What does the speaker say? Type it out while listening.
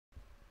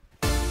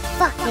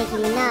fuck Nicki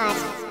Minaj.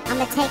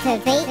 I'ma take her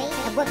vape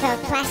and whip her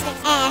plastic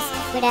ass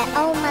with her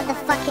own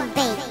motherfucking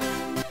vape.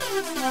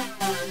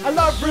 I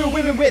love real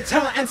women with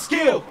talent and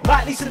skill,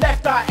 like Lisa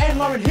Left Eye and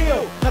Lauren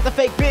Hill. Not the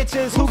fake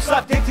bitches who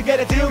suck dick to get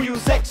a deal. Use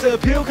sex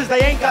appeal cause they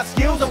ain't got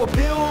skills. I will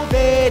peel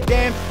their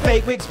damn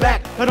fake wigs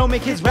back. I don't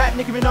make his rap,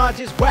 Nicki Minaj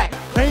is whack.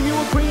 Claim you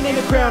a queen, ain't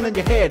a crown on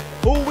your head.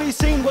 All we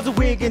seen was a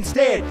wig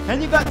instead.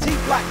 And you got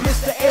teeth like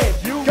Mr Edd.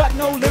 You got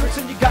no lyrics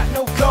and you got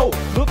no flow.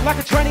 Look like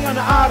a tranny on an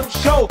idol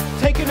show.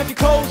 Taking off your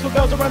clothes for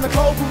girls around the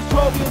globe who's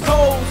 12 years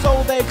old.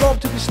 So they go up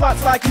to be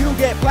sluts like you.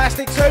 Get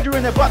plastic surgery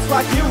in their butts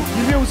like you.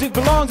 Your music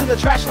belongs in the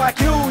trash like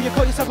you. You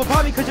call yourself a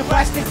Barbie cause you're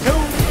plastic too.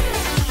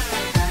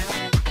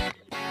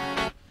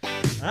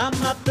 I'm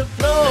up the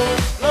floor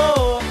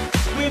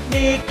with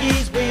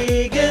Nicki's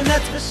wig, and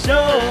that's for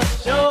sure.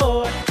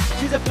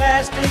 She's a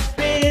plastic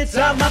bitch.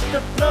 I'm up the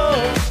floor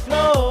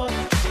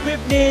with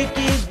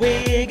Nicki's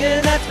wig,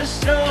 and that's for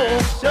sure.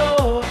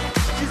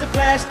 She's a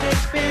plastic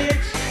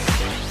bitch.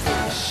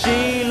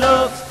 She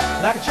looks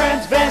like a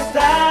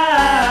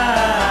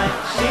transvestite.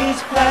 She's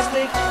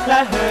plastic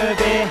like her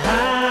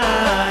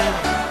behind.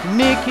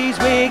 Nicki's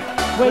wig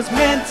was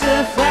meant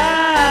to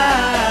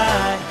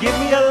fly. Give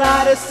me a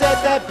lighter,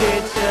 set that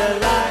bitch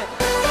alight.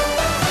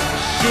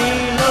 She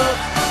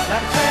looks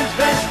like a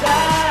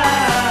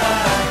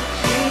transvestite.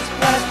 She's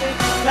plastic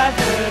like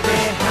her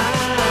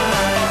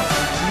behind.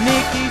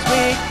 Nicki's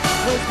wig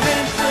was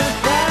meant to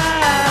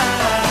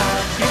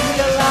fly. Give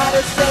me a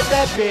lighter, set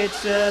that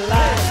bitch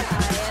alight.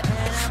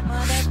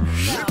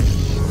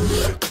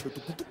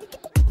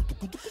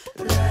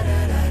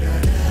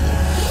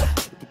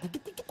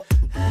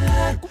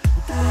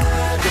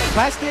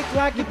 Plastic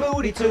like your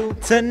booty too,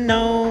 to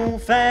no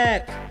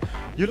fact.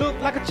 You look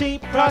like a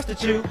cheap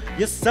prostitute,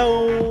 you're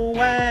so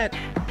whack.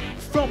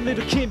 From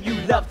Little Kim you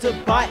love to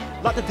bite,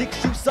 like the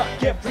dicks you suck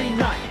every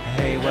night.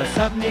 Hey, what's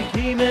up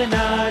Nicki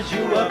Minaj,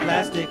 you a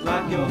plastic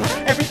like your...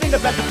 Everything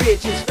about the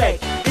bitch is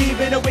fake,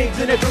 even the wigs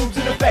and the boobs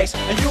in the face.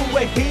 And you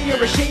a he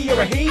or a she or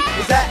a he?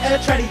 Is that a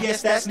tranny?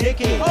 Yes, that's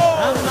Nicki. I'm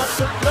up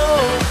the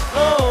floor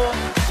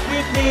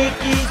with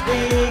Nicki's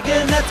wig,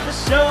 and that's for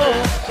sure.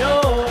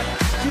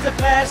 She's a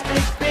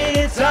plastic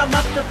bitch. I'm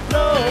up the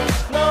floor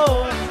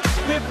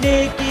with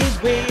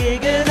Nicki's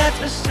wig, and that's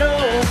for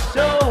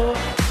sure.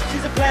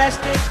 She's a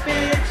plastic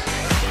bitch.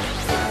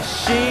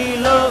 She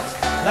looks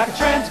like a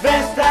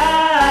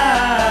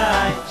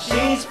transvestite.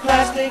 She's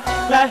plastic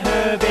like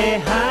her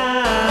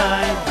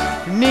behind.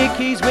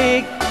 Nicki's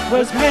wig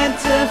was meant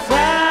to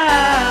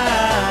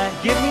fly.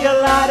 Give me a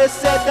lighter,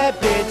 set that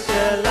bitch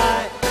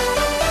alight.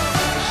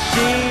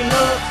 She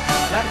looks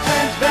like a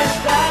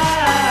transvestite.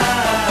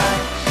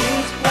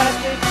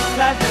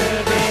 Like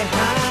her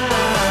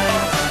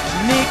behind.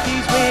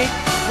 Nicki's wig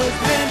was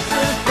meant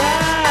to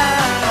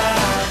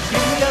fly.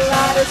 Give me a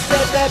lighter,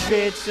 set that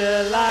bitch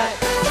alight.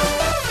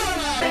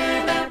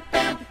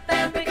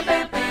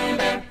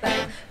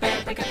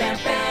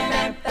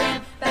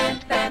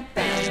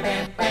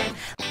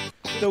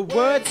 The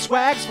word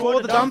swag's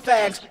for the dumb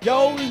fags,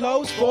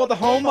 YOLO's for the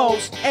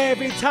homos.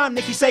 Every time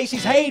Nicki says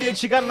she's hated,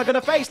 she got a look on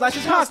her face like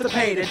she's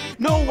constipated.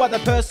 No other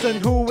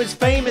person who is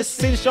famous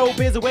in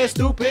showbiz or wear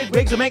stupid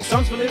wigs or make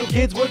songs for little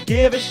kids would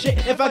give a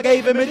shit if I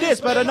gave him a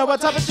diss. But I know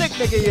what type of chick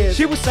Nicki is.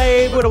 She would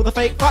say what all the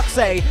fake fucks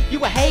say.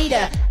 You a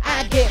hater,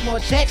 I get more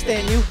checks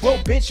than you. Well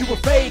bitch, you a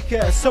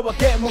faker, so I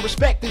get more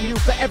respect than you.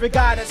 For every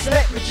guy that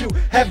slept with you,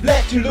 have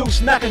let you loose.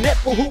 Knock a net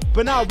for hoop,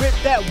 and I'll rip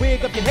that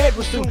wig up your head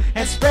real soon.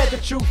 And spread the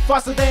truth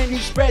faster than you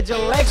spread your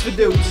legs for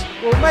dudes.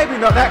 Well, maybe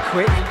not that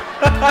quick.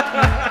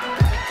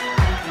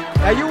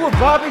 Are you a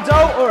Barbie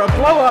doll or a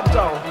blow-up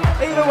doll?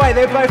 Either way,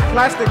 they're both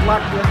plastic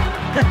like you.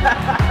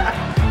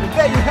 And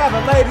there you have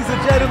it, ladies and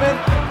gentlemen.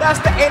 That's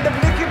the end of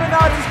Nicki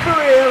Minaj's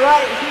career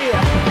right here.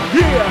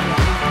 Yeah.